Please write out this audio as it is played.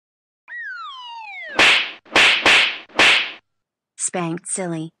spanked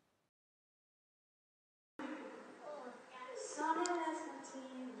silly.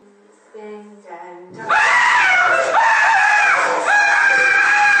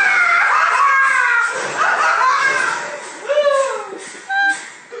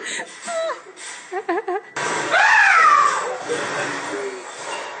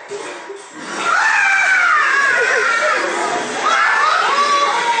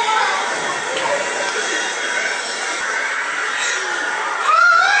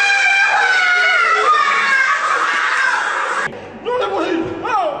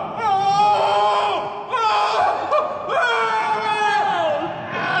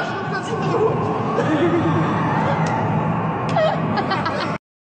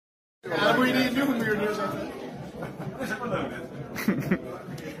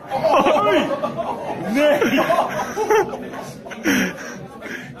 Nee!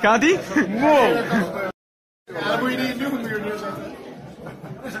 Gaat ie? Wow! Ja, dat moet je niet doen, muur neerzetten.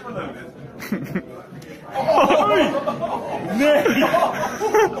 Dat is ook wel leuk, dit. Nee!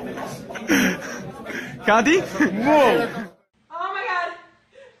 Gaat ie? Wow! Oh my god!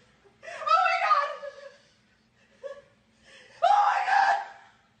 Oh my god!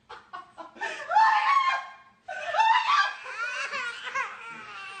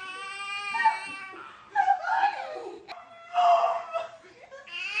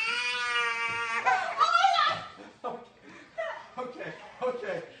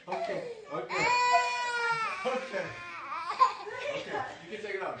 Okay. You can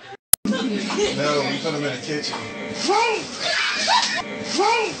take it off. No, we put them in the kitchen.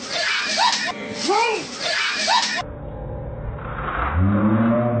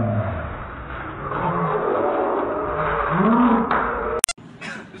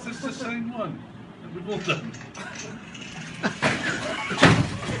 Is this the same one that we've all done?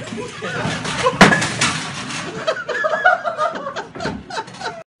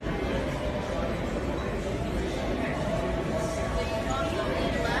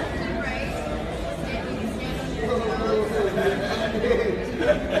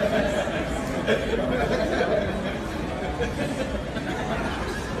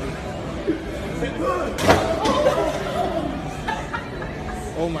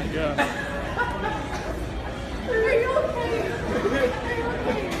 Oh my god. Are you okay?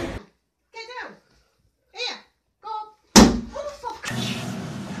 Get down. Here. Go. What the fuck?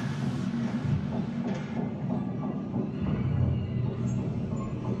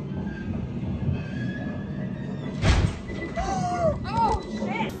 Oh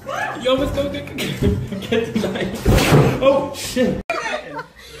shit. You almost don't get the knife. Oh shit.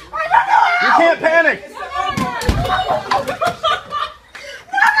 You can't panic!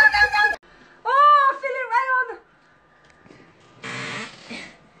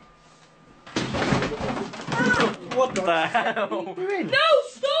 What the hell? What are you doing? No,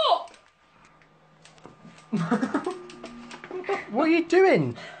 stop! What are you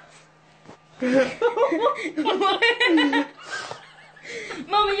doing?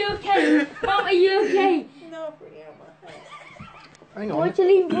 Mum, are you okay? Mum, are you okay? No, bring it out my head. Hang on. Why'd you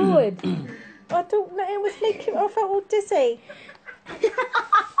lean forward? I don't know, it was making, I felt all dizzy.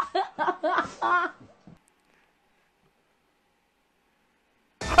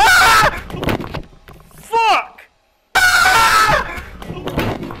 Fuck!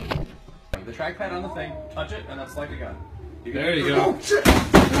 The trackpad on the thing, touch it, and that's like a gun. There you go.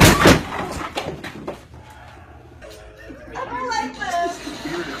 I don't like this.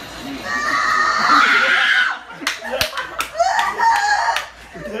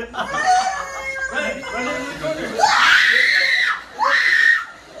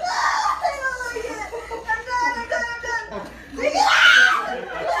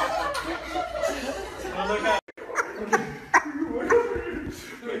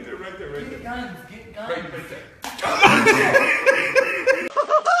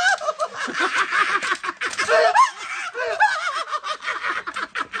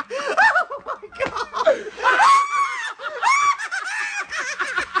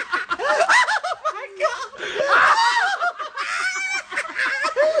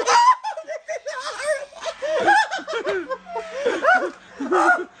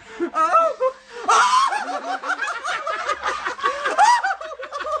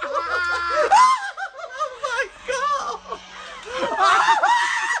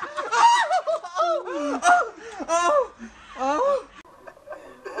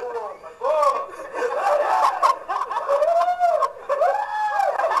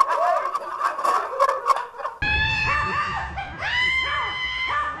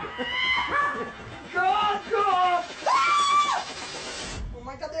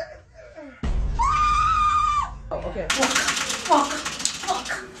 Oh, okay. Fuck.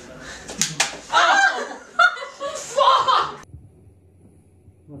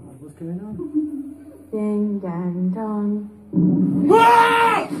 dang dong.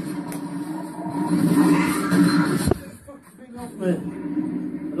 Right.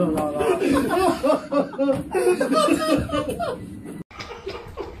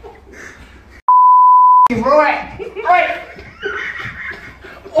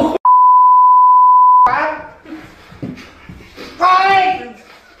 Oh. Hi.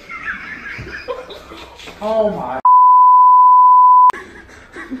 Oh my.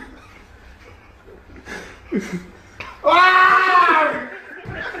 Ah!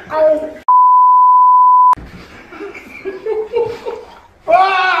 Oh.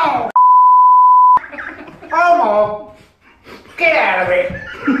 Oh. Oh. Get out of here.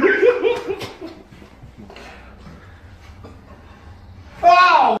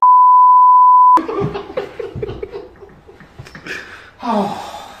 Oh! Oh,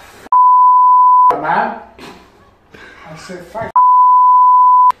 man. I said, fuck.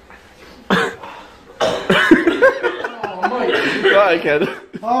 Oh, mate. Right again.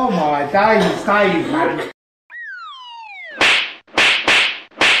 Oh, my days, man.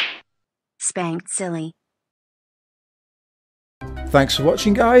 Spanked silly. Thanks for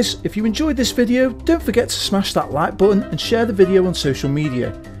watching, guys. If you enjoyed this video, don't forget to smash that like button and share the video on social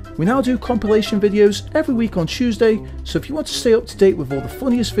media. We now do compilation videos every week on Tuesday, so if you want to stay up to date with all the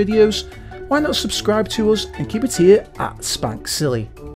funniest videos, why not subscribe to us and keep it here at Spank Silly.